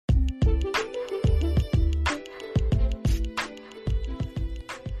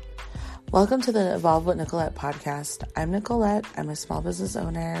Welcome to the Evolve with Nicolette podcast. I'm Nicolette. I'm a small business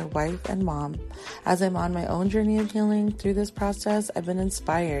owner, wife, and mom. As I'm on my own journey of healing through this process, I've been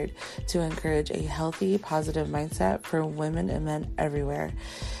inspired to encourage a healthy, positive mindset for women and men everywhere.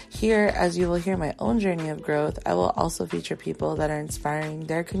 Here, as you will hear my own journey of growth, I will also feature people that are inspiring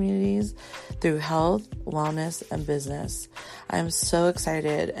their communities through health, wellness, and business. I'm so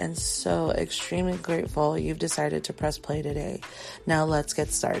excited and so extremely grateful you've decided to press play today. Now let's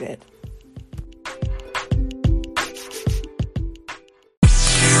get started.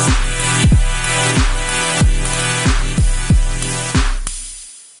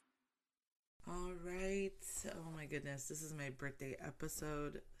 Oh my goodness, this is my birthday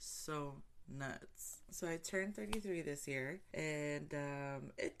episode. So nuts. So I turned 33 this year, and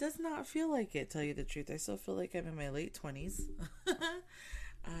it does not feel like it, tell you the truth. I still feel like I'm in my late 20s.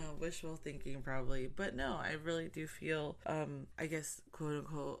 Wishful thinking probably, but no, I really do feel, I guess, quote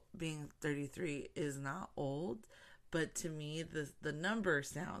unquote, being 33 is not old. But to me, the number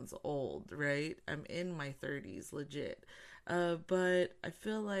sounds old, right? I'm in my 30s, legit. But I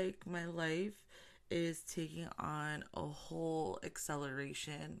feel like my life is taking on a whole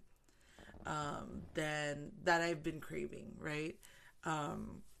acceleration than that I've been craving, right?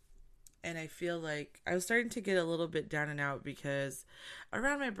 And I feel like I was starting to get a little bit down and out because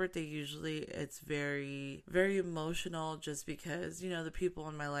around my birthday, usually it's very, very emotional just because, you know, the people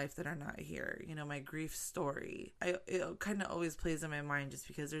in my life that are not here, you know, my grief story. It kind of always plays in my mind just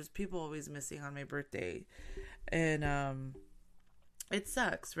because there's people always missing on my birthday. And it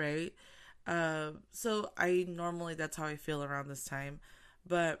sucks, right? So I normally, that's how I feel around this time.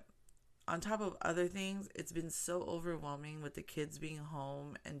 But on top of other things, it's been so overwhelming with the kids being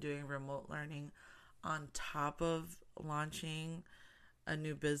home and doing remote learning on top of launching a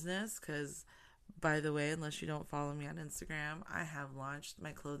new business. Because, by the way, unless you don't follow me on Instagram, I have launched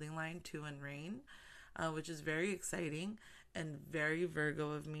my clothing line, Two and Rain, which is very exciting and very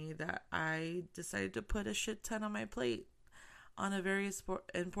Virgo of me that I decided to put a shit ton on my plate on a very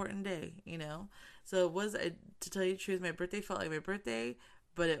important day, you know? So it was, to tell you the truth, my birthday felt like my birthday,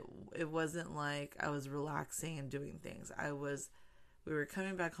 but it wasn't like I was relaxing and doing things. We were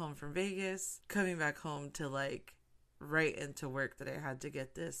coming back home from Vegas, coming back home to like right into work that I had to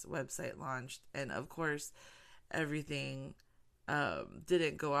get this website launched. And of course, everything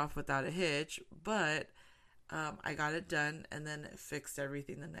didn't go off without a hitch, but I got it done and then fixed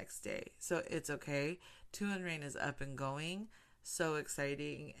everything the next day. So it's okay. Two and Rain is up and going. So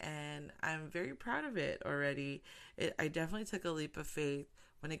exciting, and I'm very proud of it already. I definitely took a leap of faith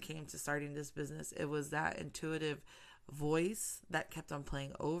when it came to starting this business. It was that intuitive voice that kept on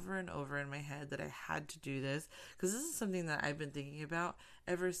playing over and over in my head that I had to do this, because this is something that I've been thinking about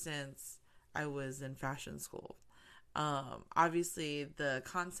ever since I was in fashion school. Obviously the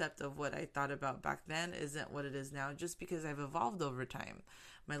concept of what I thought about back then isn't what it is now, just because I've evolved over time.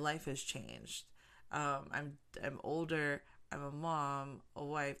 My life has changed. I'm older. I'm a mom, a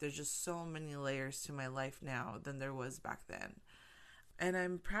wife. There's just so many layers to my life now than there was back then. And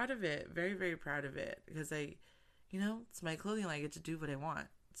I'm proud of it. Very, very proud of it. Because it's my clothing line. I get to do what I want.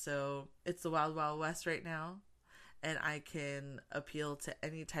 So it's the wild, wild west right now. And I can appeal to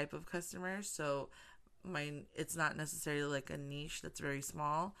any type of customer. So it's not necessarily like a niche that's very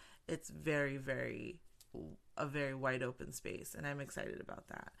small. It's very, very, a very wide open space. And I'm excited about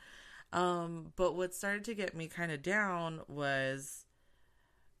that. But what started to get me kind of down was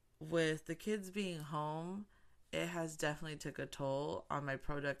with the kids being home, it has definitely took a toll on my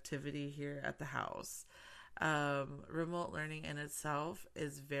productivity here at the house. Remote learning in itself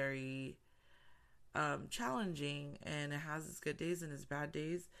is very challenging, and it has its good days and its bad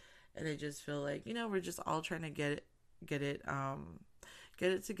days. And I just feel like, we're just all trying to get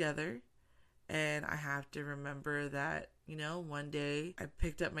it together. And I have to remember that, one day I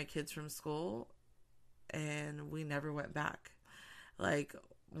picked up my kids from school and we never went back. Like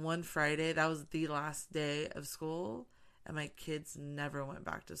one Friday, that was the last day of school, and my kids never went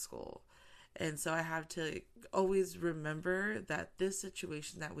back to school. And so I have to always remember that this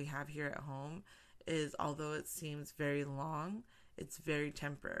situation that we have here at home is, although it seems very long, it's very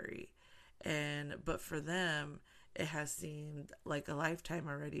temporary. But for them, it has seemed like a lifetime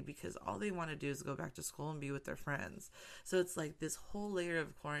already, because all they want to do is go back to school and be with their friends. So it's like this whole layer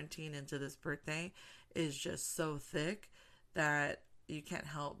of quarantine into this birthday is just so thick that you can't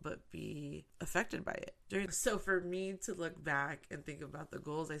help but be affected by it. So for me to look back and think about the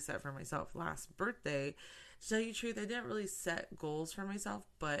goals I set for myself last birthday, to tell you the truth, I didn't really set goals for myself,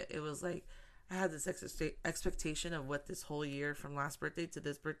 but it was like I had this expectation of what this whole year from last birthday to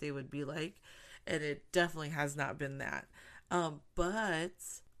this birthday would be like. And it definitely has not been that. But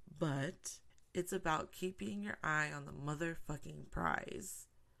but it's about keeping your eye on the motherfucking prize.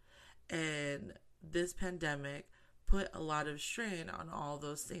 And this pandemic put a lot of strain on all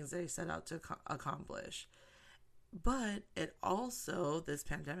those things that I set out to accomplish. But it also, this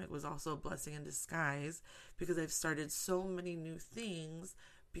pandemic was also a blessing in disguise because I've started so many new things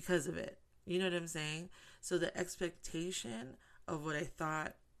because of it. You know what I'm saying? So the expectation of what I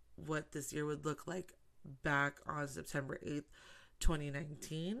thought what this year would look like back on September 8th,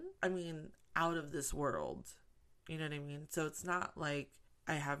 2019, I mean, out of this world. You know what I mean? So it's not like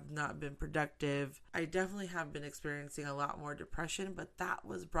I have not been productive. I definitely have been experiencing a lot more depression, but that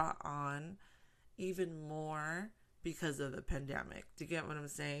was brought on even more because of the pandemic. Do you get what I'm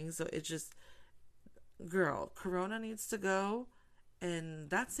saying? So it's just, girl, Corona needs to go, and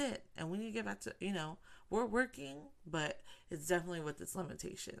that's it. And we need to get back to, we're working, but it's definitely with its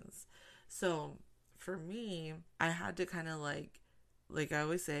limitations. So for me, I had to kind of like I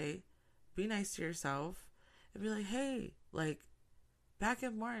always say, be nice to yourself and be like, hey, like back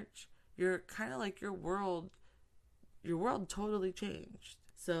in March, you're kind of like your world totally changed.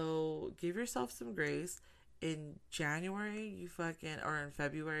 So give yourself some grace. In January, or in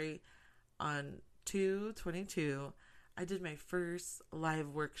February on 2/22, I did my first live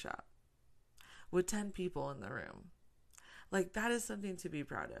workshop with 10 people in the room. Like, that is something to be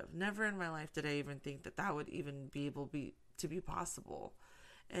proud of. Never in my life did I even think that would even be able to be possible.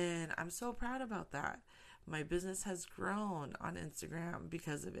 And I'm so proud about that. My business has grown on Instagram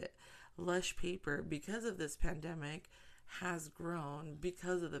because of it. Lush Paper, because of this pandemic, has grown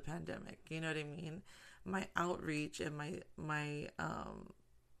because of the pandemic. You know what I mean? My outreach and my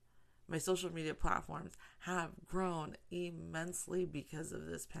social media platforms have grown immensely because of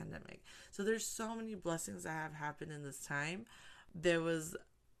this pandemic. So there's so many blessings that have happened in this time. There was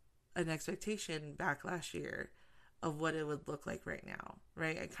an expectation back last year of what it would look like right now,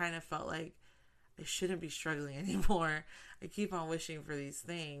 right? I kind of felt like I shouldn't be struggling anymore. I keep on wishing for these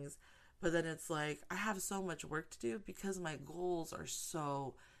things, but then it's like I have so much work to do because my goals are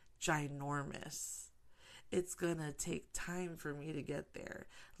so ginormous. It's gonna take time for me to get there.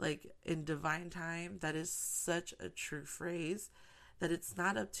 Like, in divine time, that is such a true phrase, that it's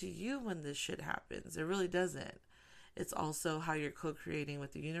not up to you when this shit happens. It really doesn't. It's also how you're co-creating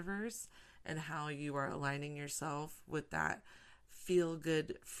with the universe and how you are aligning yourself with that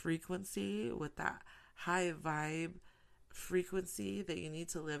feel-good frequency, with that high vibe frequency that you need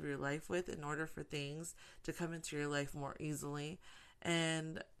to live your life with in order for things to come into your life more easily.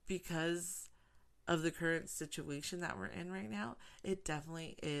 And because of the current situation that we're in right now, it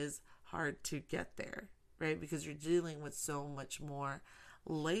definitely is hard to get there, right? Because you're dealing with so much more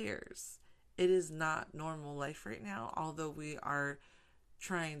layers. It is not normal life right now, although we are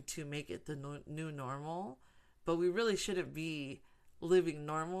trying to make it the new normal, but we really shouldn't be living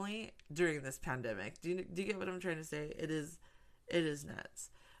normally during this pandemic. Do you get what I'm trying to say? It is nuts.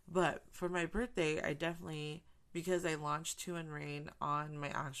 But for my birthday, I definitely, because I launched Two and Rain on my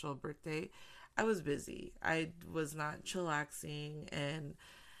actual birthday, I was busy. I was not chillaxing, and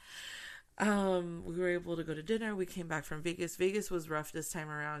we were able to go to dinner. We came back from Vegas. Vegas was rough this time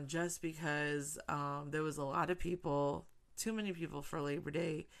around just because there was a lot of people, too many people for Labor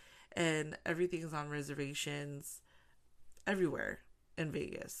Day, and everything's on reservations everywhere in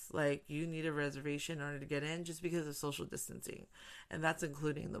Vegas. Like, you need a reservation in order to get in just because of social distancing, and that's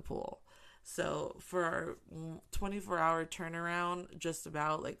including the pool. So for our 24-hour turnaround, just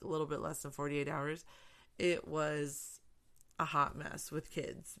about like a little bit less than 48 hours, it was a hot mess with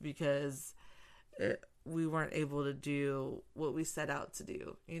kids because we weren't able to do what we set out to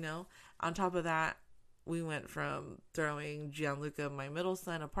do, On top of that, we went from throwing Gianluca, my middle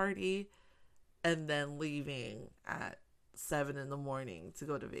son, a party and then leaving at 7 a.m. to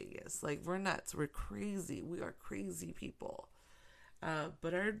go to Vegas. Like, we're nuts. We're crazy. We are crazy people.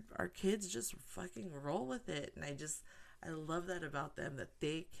 But our kids just fucking roll with it. And I love that about them, that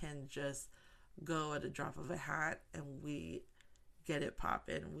they can just go at a drop of a hat and we get it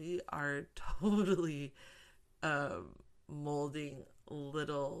poppin'. We are totally molding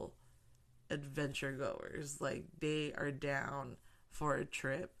little adventure goers. Like, they are down for a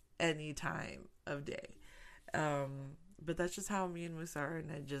trip any time of day. But that's just how me and Moose are,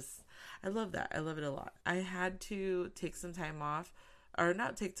 and I love that. I love it a lot. I had to take some time off, or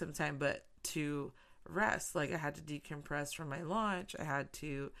not take some time, but to rest. Like, I had to decompress from my launch. I had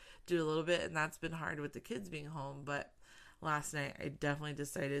to do a little bit, and that's been hard with the kids being home. But last night, I definitely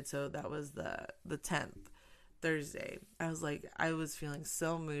decided, so that was the 10th, Thursday. I was feeling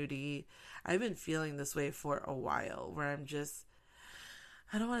so moody. I've been feeling this way for a while, where I'm just,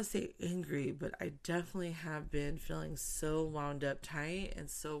 I don't want to say angry, but I definitely have been feeling so wound up tight and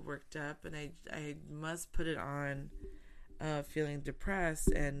so worked up. And I must put it on feeling depressed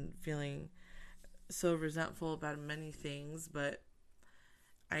and feeling so resentful about many things. But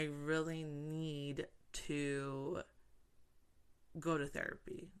I really need to go to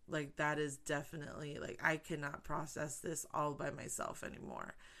therapy. Like, that is definitely, like, I cannot process this all by myself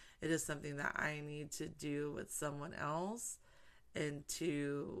anymore. It is something that I need to do with someone else, and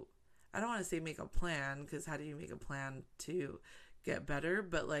to, I don't want to say make a plan, because how do you make a plan to get better,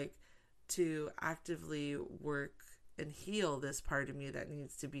 but like to actively work and heal this part of me that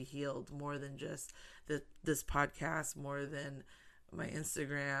needs to be healed, more than just this podcast, more than my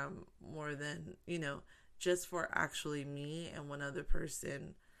Instagram, more than, just for actually me and one other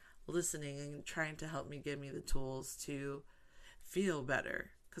person listening and trying to help me, give me the tools to feel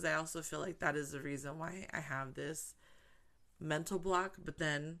better. Because I also feel like that is the reason why I have this mental block. But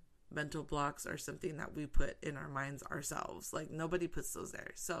then mental blocks are something that we put in our minds ourselves. Like, nobody puts those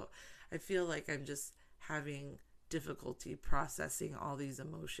there. So I feel like I'm just having difficulty processing all these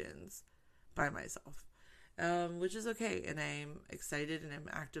emotions by myself, which is okay. And I'm excited, and I'm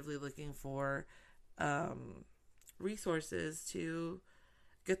actively looking for resources to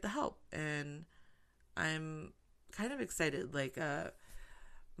get the help. And I'm kind of excited. Like,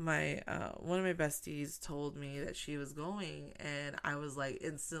 my one of my besties told me that she was going, and I was like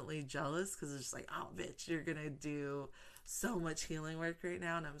instantly jealous, because it's just like, oh bitch, you're gonna do so much healing work right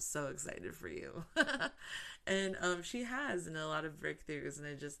now, and I'm so excited for you. And she has, and a lot of breakthroughs, and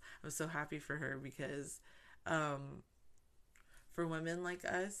I'm so happy for her, because for women like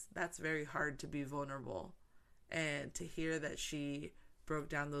us, that's very hard to be vulnerable. And to hear that she broke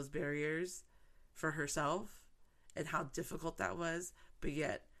down those barriers for herself, and how difficult that was, but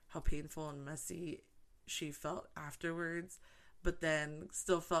yet how painful and messy she felt afterwards, but then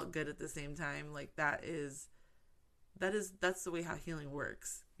still felt good at the same time. Like, that's the way how healing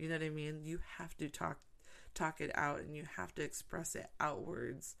works. You know what I mean? You have to talk it out, and you have to express it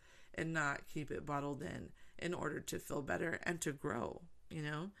outwards, and not keep it bottled in order to feel better and to grow,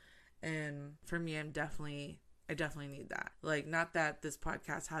 And for me, I definitely need that. Like, not that this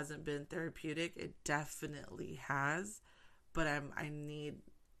podcast hasn't been therapeutic, it definitely has, but I need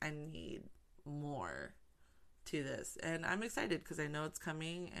more to this, and I'm excited because I know it's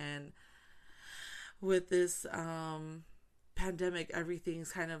coming. And with this pandemic,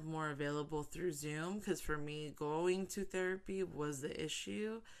 everything's kind of more available through Zoom, because for me, going to therapy was the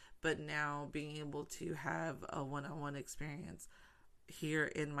issue, but now being able to have a one-on-one experience here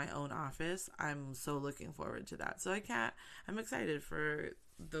in my own office, I'm so looking forward to that. So I'm excited for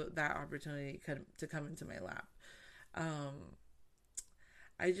that opportunity to come into my lap.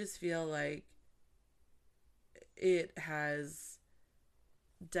 I just feel like it has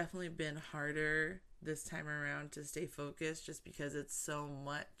definitely been harder this time around to stay focused, just because it's so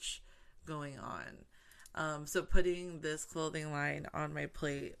much going on. So putting this clothing line on my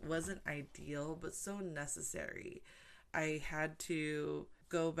plate wasn't ideal, but so necessary. I had to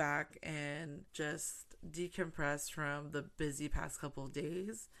go back and just decompress from the busy past couple of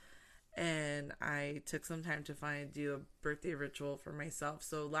days. And I took some time to do a birthday ritual for myself.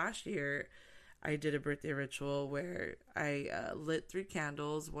 So last year, I did a birthday ritual where I lit 3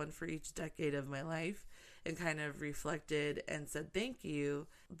 candles, one for each decade of my life, and kind of reflected and said thank you,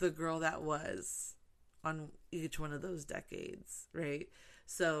 the girl that was on each one of those decades, right?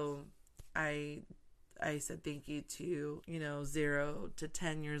 So I said thank you to, 0 to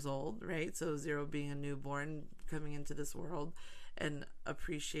 10 years old, right? So 0 being a newborn coming into this world, and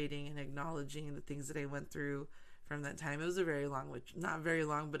appreciating and acknowledging the things that I went through from that time. It was a very long, not very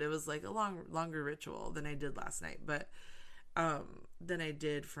long, but it was like a longer ritual than I did last night. But then I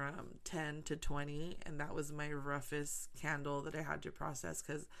did from 10 to 20, and that was my roughest candle that I had to process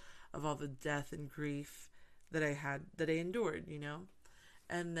because of all the death and grief that I endured,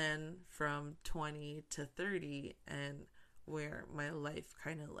 And then from 20 to 30, and where my life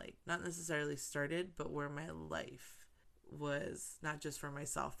kind of like, not necessarily started, but where my life was not just for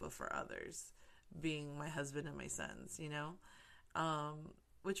myself, but for others, being my husband and my sons,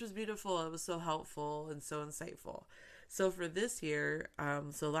 which was beautiful. It was so helpful and so insightful. So for this year,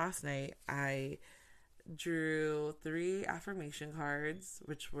 so last night I drew 3 affirmation cards,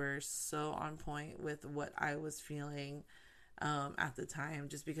 which were so on point with what I was feeling at the time,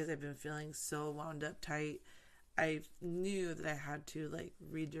 just because I've been feeling so wound up tight. I knew that I had to like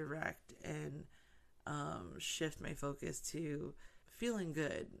redirect and shift my focus to feeling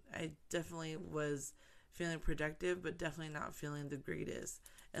good. I definitely was feeling productive, but definitely not feeling the greatest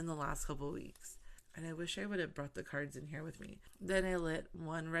in the last couple of weeks. And I wish I would have brought the cards in here with me. Then I lit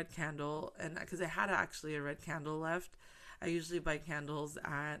one red candle, and because I had actually a red candle left. I usually buy candles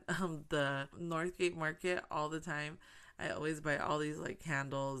at the Northgate Market all the time. I always buy all these like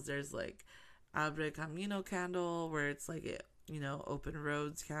candles. There's like Abre Camino candle, where it's like it, open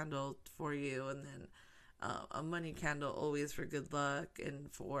roads candle for you, and then a money candle always for good luck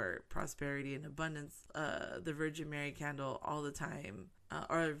and for prosperity and abundance. The Virgin Mary candle all the time,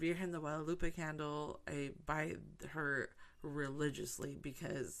 or a Virgen de Guadalupe candle. I buy her religiously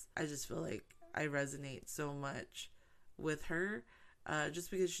because I just feel like I resonate so much with her,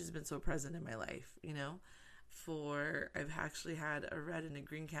 just because she's been so present in my life. I've actually had a red and a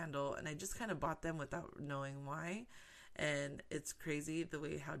green candle, and I just kind of bought them without knowing why. And it's crazy the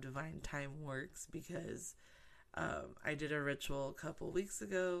way how divine time works, because I did a ritual a couple weeks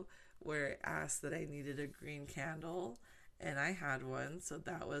ago where it asked that I needed a green candle, and I had one, so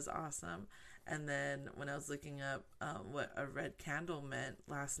that was awesome. And then when I was looking up what a red candle meant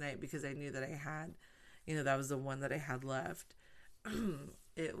last night, because I knew that I had, that was the one that I had left,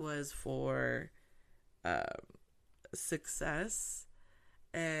 it was for success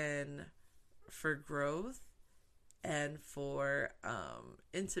and for growth and for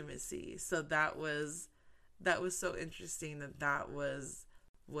intimacy. So that was so interesting that was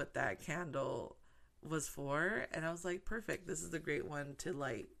what that candle was for. And I was like, perfect, this is a great one to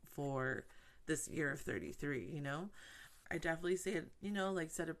light for this year of 33. I definitely said,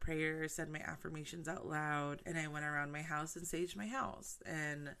 said a prayer, said my affirmations out loud, and I went around my house and saged my house.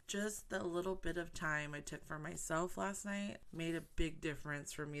 And just the little bit of time I took for myself last night made a big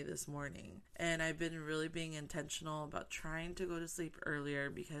difference for me this morning. And I've been really being intentional about trying to go to sleep earlier,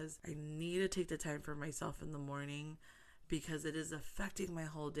 because I need to take the time for myself in the morning, because it is affecting my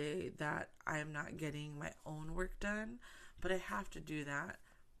whole day that I am not getting my own work done. But I have to do that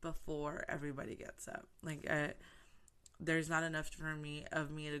before everybody gets up. There's not enough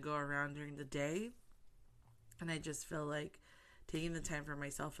of me to go around during the day. And I just feel like taking the time for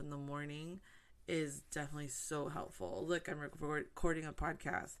myself in the morning is definitely so helpful. Look, I'm recording a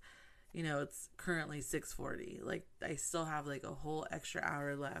podcast. It's currently 6:40. I still have a whole extra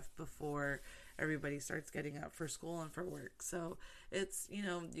hour left before everybody starts getting up for school and for work. So it's, you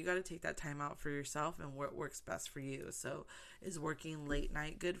got to take that time out for yourself and what works best for you. So is working late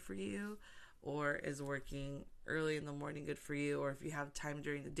night good for you? Or is working early in the morning good for you? Or if you have time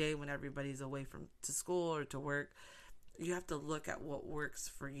during the day when everybody's away to school or to work, you have to look at what works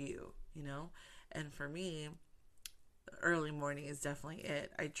for you, And for me, early morning is definitely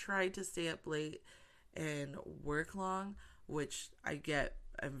it. I try to stay up late and work long, which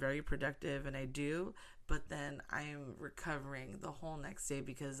I'm very productive and I do, but then I'm recovering the whole next day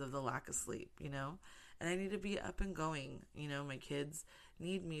because of the lack of sleep, And I need to be up and going. My kids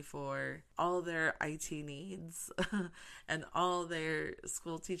need me for all their IT needs and all their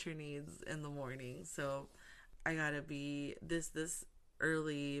school teacher needs in the morning. So I gotta be this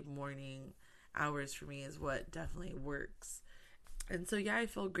early morning hours for me is what definitely works. And so I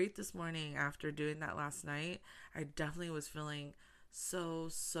feel great this morning after doing that last night. I definitely was feeling so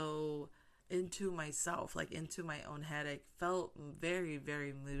into myself, into my own head. I felt very,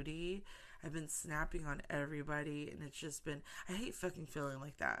 very moody. I've been snapping on everybody, and it's just been, I hate fucking feeling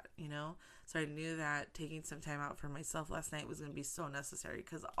like that, So I knew that taking some time out for myself last night was going to be so necessary,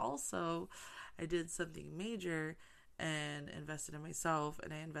 because also I did something major and invested in myself,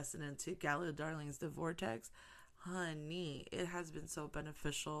 and I invested into Gala Darling's The Vortex. Honey, it has been so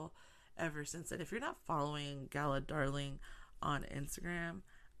beneficial ever since. And if you're not following Gala Darling on Instagram,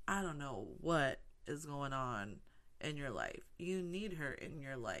 I don't know what is going on in your life. You need her in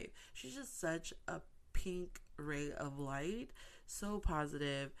your life. She's just such a pink ray of light, so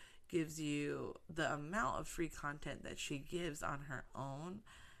positive, gives you the amount of free content that she gives on her own,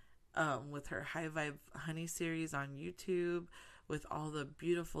 with her High Vibe Honey series on YouTube, with all the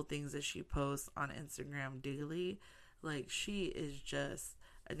beautiful things that she posts on Instagram daily. She is just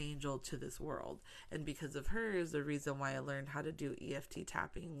an angel to this world. And because of her is the reason why I learned how to do EFT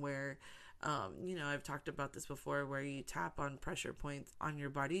tapping, where I've talked about this before, where you tap on pressure points on your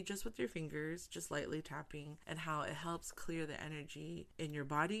body just with your fingers, just lightly tapping, and how it helps clear the energy in your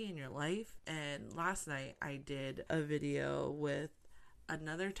body, in your life. And last night I did a video with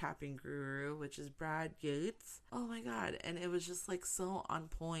another tapping guru, which is Brad Gates. Oh my God. And it was just so on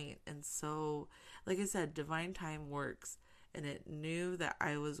point. And so, like I said, divine time works. And it knew that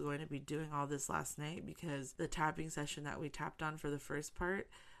I was going to be doing all this last night, because the tapping session that we tapped on for the first part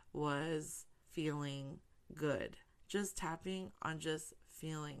was feeling good. Just tapping on just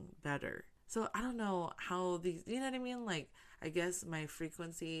feeling better. So I don't know how these, you know what I mean? Like, I guess my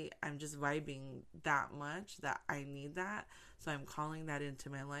frequency, I'm just vibing that much that I need that. So I'm calling that into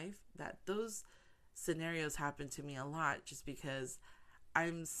my life. That those scenarios happen to me a lot just because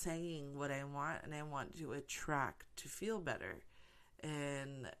I'm saying what I want and I want to attract to feel better.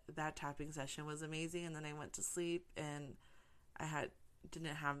 And that tapping session was amazing. And then I went to sleep and I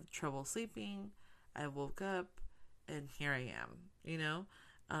didn't have trouble sleeping. I woke up and here I am, you know?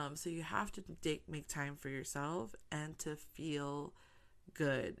 So you have to make time for yourself and to feel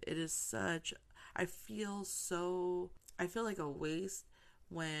good. It is such, I feel so, I feel like a waste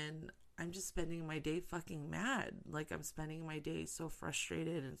when I'm just spending my day fucking mad. Like I'm spending my day so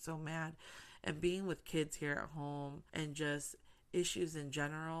frustrated and so mad. And being with kids here at home and just issues in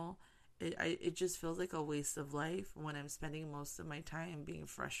general, it just feels like a waste of life when I'm spending most of my time being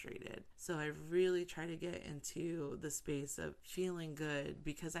frustrated. So I really try to get into the space of feeling good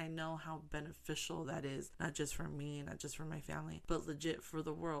because I know how beneficial that is, not just for me, not just for my family, but legit for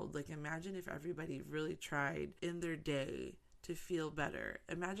the world. Like imagine if everybody really tried in their day to feel better.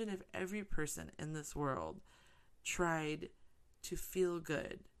 Imagine if every person in this world tried to feel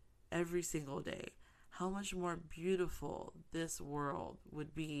good every single day. How much more beautiful this world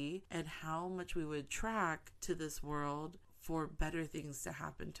would be and how much we would attract to this world for better things to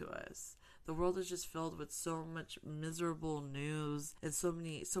happen to us. The world is just filled with so much miserable news and so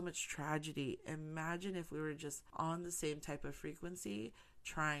much tragedy. Imagine if we were just on the same type of frequency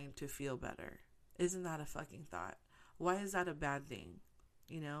trying to feel better. Isn't that a fucking thought? Why is that a bad thing?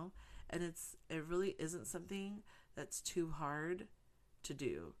 You know? And it really isn't something that's too hard to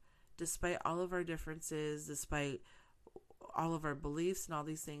do. Despite all of our differences, despite all of our beliefs and all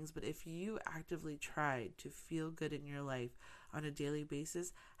these things, but if you actively tried to feel good in your life on a daily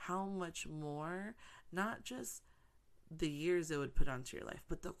basis, how much more, not just the years it would put onto your life,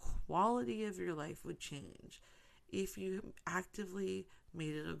 but the quality of your life would change if you actively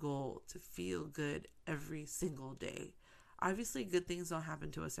made it a goal to feel good every single day. Obviously, good things don't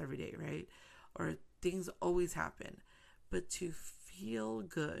happen to us every day, right? Or things always happen, but to feel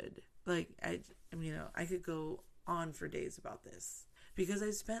good, like I could go on for days about this because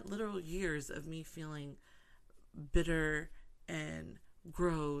I spent literal years of me feeling bitter and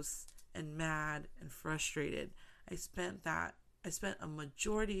gross and mad and frustrated. I spent a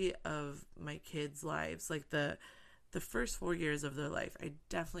majority of my kids' lives, like the first 4 years of their life, I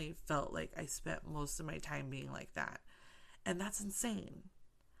definitely felt like I spent most of my time being like that. And that's insane.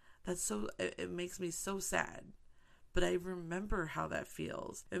 It makes me so sad. But I remember how that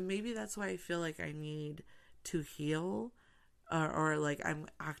feels. And maybe that's why I feel like I need to heal or like I'm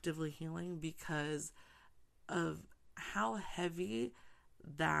actively healing because of how heavy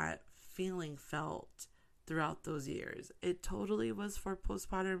that feeling felt throughout those years. It totally was for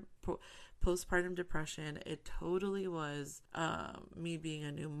postpartum depression. It totally was me being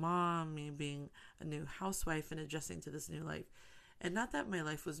a new mom, me being a new housewife and adjusting to this new life. And not that my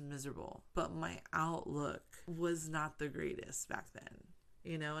life was miserable, but my outlook was not the greatest back then,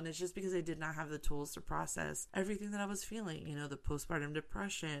 you know, and it's just because I did not have the tools to process everything that I was feeling, you know, the postpartum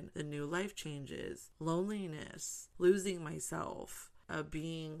depression, the new life changes, loneliness, losing myself,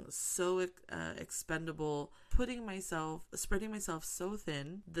 being so expendable, spreading myself so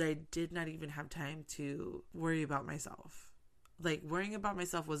thin that I did not even have time to worry about myself. Like worrying about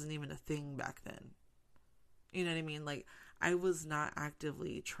myself wasn't even a thing back then. You know what I mean? Like I was not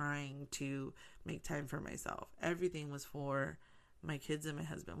actively trying to make time for myself. Everything was for my kids and my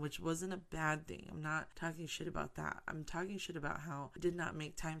husband, which wasn't a bad thing. I'm not talking shit about that. I'm talking shit about how I did not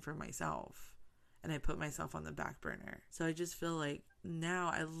make time for myself and I put myself on the back burner. So I just feel like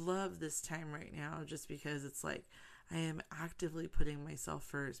now I love this time right now just because it's like I am actively putting myself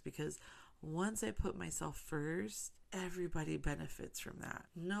first, because once I put myself first, everybody benefits from that.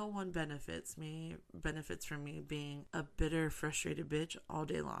 No one benefits from me being a bitter, frustrated bitch all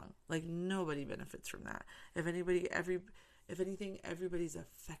day long. Like nobody benefits from that. If anything, everybody's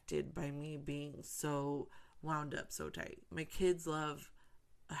affected by me being so wound up so tight. My kids love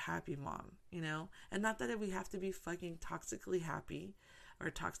a happy mom, you know? And not that we have to be fucking toxically happy or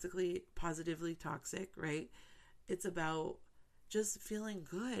toxically positively toxic, right? It's about just feeling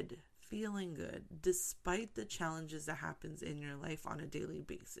good despite the challenges that happens in your life on a daily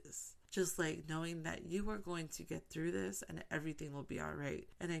basis. Just like knowing that you are going to get through this and everything will be all right.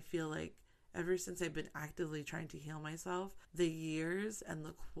 And I feel like ever since I've been actively trying to heal myself, the years and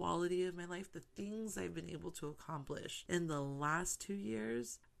the quality of my life, the things I've been able to accomplish in the last 2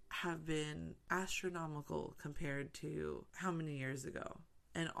 years have been astronomical compared to how many years ago.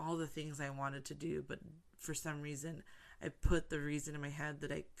 and all the things I wanted to do, but for some reason I put the reason in my head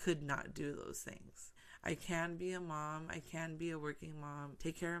that I could not do those things. I can be a mom, I can be a working mom,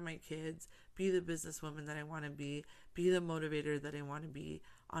 take care of my kids, be the businesswoman that I want to be the motivator that I want to be,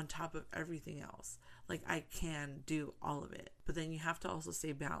 on top of everything else. Like, I can do all of it. But then you have to also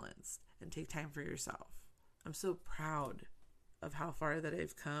stay balanced and take time for yourself. I'm so proud of how far that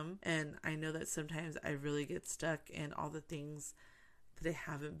I've come. And I know that sometimes I really get stuck in all the things that I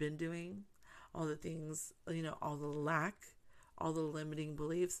haven't been doing, all the things, all the lack, all the limiting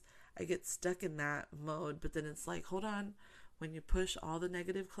beliefs. I get stuck in that mode, but then it's like, hold on, when you push all the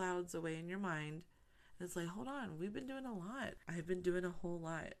negative clouds away in your mind, it's like, hold on, we've been doing a lot. I've been doing a whole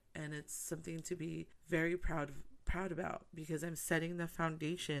lot, and it's something to be very proud about, because I'm setting the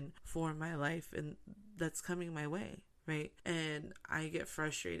foundation for my life, and that's coming my way, right? And I get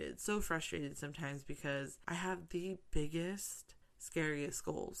so frustrated sometimes, because I have the biggest, scariest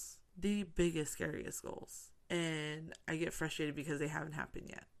goals. And I get frustrated because they haven't happened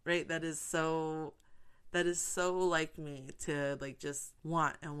yet, right? That is so like me, to like just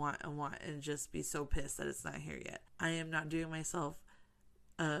want and just be so pissed that it's not here yet. I am not doing myself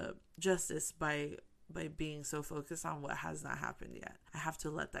justice by being so focused on what has not happened yet. I have to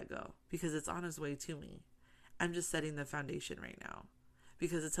let that go, because it's on its way to me. I'm just setting the foundation right now,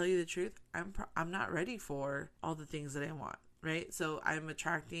 because to tell you the truth, I'm not ready for all the things that I want. Right? So I'm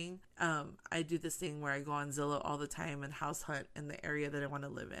attracting, I do this thing where I go on Zillow all the time and house hunt in the area that I want to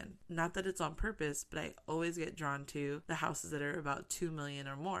live in. Not that it's on purpose, but I always get drawn to the houses that are about $2 million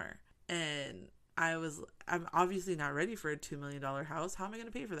or more. And I'm obviously not ready for a $2 million house. How am I going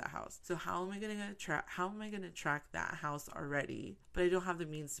to pay for that house? So how am I going to track that house already, but I don't have the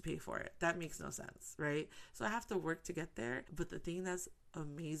means to pay for it? That makes no sense, right? So I have to work to get there. But the thing that's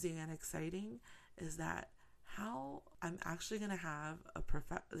amazing and exciting is that how I'm actually going to have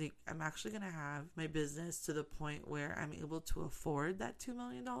my business to the point where I'm able to afford that $2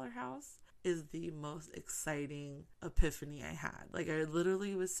 million house is the most exciting epiphany I had. Like, I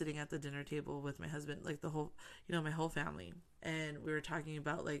literally was sitting at the dinner table with my husband, like the whole, my whole family. And we were talking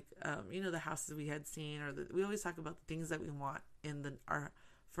about the houses we had seen, we always talk about the things that we want in our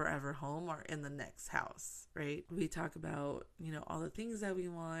forever home or in the next house, right? We talk about, all the things that we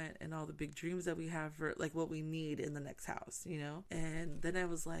want and all the big dreams that we have for like what we need in the next house, And then I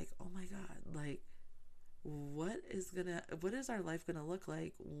was like, oh my God, like what is our life gonna look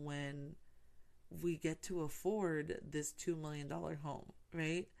like when we get to afford this $2 million home,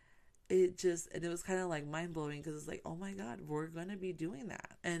 right? And it was kind of like mind blowing, because it's like, oh my God, we're gonna be doing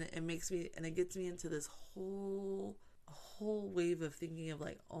that. And it gets me into this whole wave of thinking of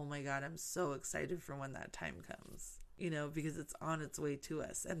like, oh my God, I'm so excited for when that time comes, because it's on its way to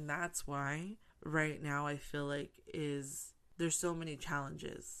us. And that's why right now I feel like there's so many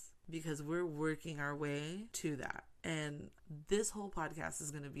challenges, because we're working our way to that. And this whole podcast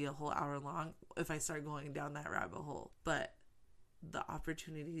is going to be a whole hour long if I start going down that rabbit hole. But the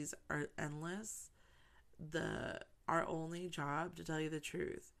opportunities are endless. Our only job, to tell you the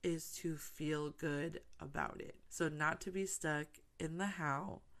truth, is to feel good about it. So not to be stuck in the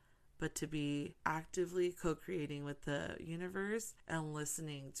how, but to be actively co-creating with the universe and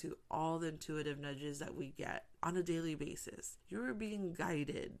listening to all the intuitive nudges that we get on a daily basis. You're being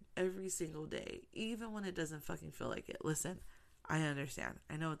guided every single day, even when it doesn't fucking feel like it. Listen, I understand.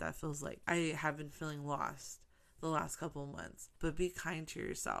 I know what that feels like. I have been feeling lost the last couple months, but be kind to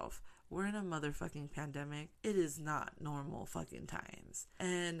yourself. We're in a motherfucking pandemic. It is not normal fucking times.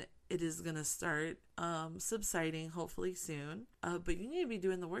 And it is going to start subsiding hopefully soon. But you need to be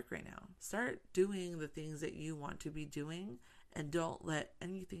doing the work right now. Start doing the things that you want to be doing, and don't let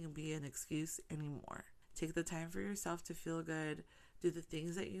anything be an excuse anymore. Take the time for yourself to feel good. Do the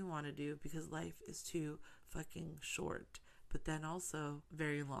things that you want to do, because life is too fucking short, but then also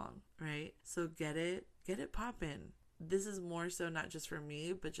very long, right? So get it poppin'. This is more so not just for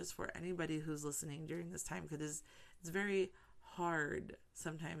me, but just for anybody who's listening during this time, because it's very hard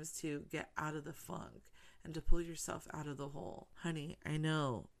sometimes to get out of the funk and to pull yourself out of the hole. Honey, I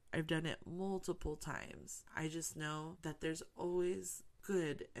know I've done it multiple times. I just know that there's always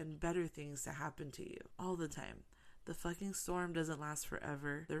good and better things to happen to you all the time. The fucking storm doesn't last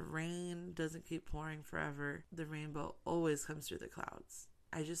forever. The rain doesn't keep pouring forever. The rainbow always comes through the clouds.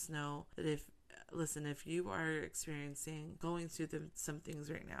 I just know that if you are going through some things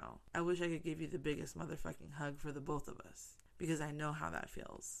right now, I wish I could give you the biggest motherfucking hug for the both of us, because I know how that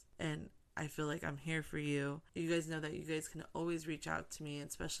feels. And I feel like I'm here for you. You guys know that you guys can always reach out to me,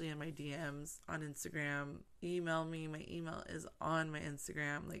 especially in my DMs on Instagram. Email me. My email is on my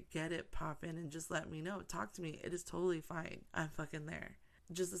Instagram. Like, get it poppin' and just let me know. Talk to me. It is totally fine. I'm fucking there.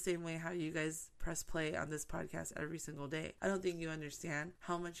 just the same way how you guys press play on this podcast every single day. I don't think you understand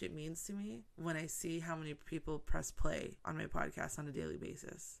how much it means to me when I see how many people press play on my podcast on a daily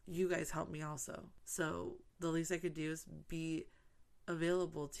basis. You guys help me also. So the least I could do is be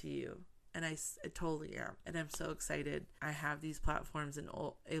available to you. And I totally am. And I'm so excited I have these platforms and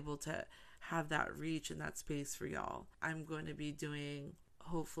able to have that reach and that space for y'all. I'm going to be doing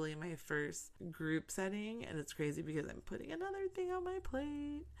hopefully my first group setting, and it's crazy because I'm putting another thing on my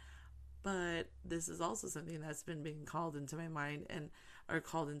plate. But this is also something that's been being called into my mind or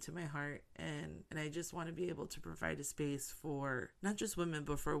called into my heart. And I just want to be able to provide a space for not just women,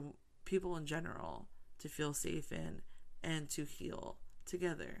 but for people in general to feel safe in and to heal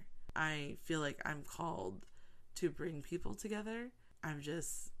together. I feel like I'm called to bring people together. I'm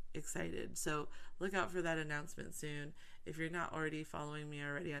just excited. So look out for that announcement soon. If you're not already following me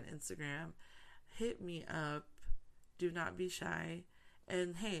already on Instagram, hit me up. Do not be shy.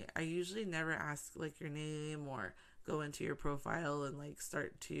 And hey, I usually never ask like your name or go into your profile and like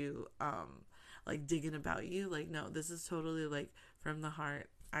start to like digging about you. Like, no, this is totally like from the heart.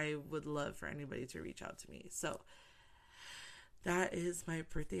 I would love for anybody to reach out to me. So that is my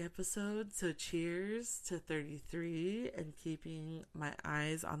birthday episode. So cheers to 33 and keeping my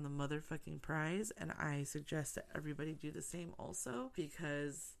eyes on the motherfucking prize. And I suggest that everybody do the same also,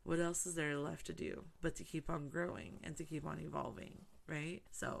 because what else is there left to do but to keep on growing and to keep on evolving, right?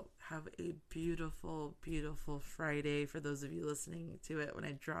 So have a beautiful, beautiful Friday for those of you listening to it when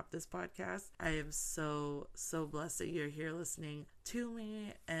I drop this podcast. I am so, so blessed that you're here listening to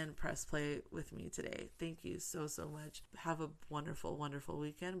me and press play with me today. Thank you so, so much. Have a wonderful, wonderful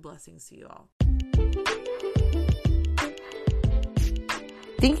weekend. Blessings to you all.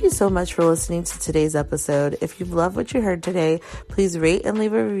 Thank you so much for listening to today's episode. If you've loved what you heard today, please rate and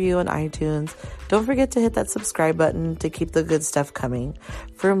leave a review on iTunes. Don't forget to hit that subscribe button to keep the good stuff coming.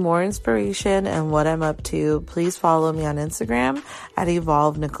 For more inspiration and what I'm up to, please follow me on Instagram at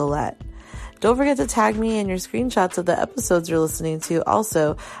Evolve Nicolette. Don't forget to tag me in your screenshots of the episodes you're listening to.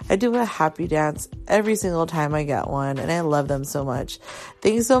 Also, I do a happy dance every single time I get one, and I love them so much.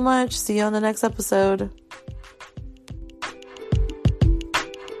 Thanks so much. See you on the next episode.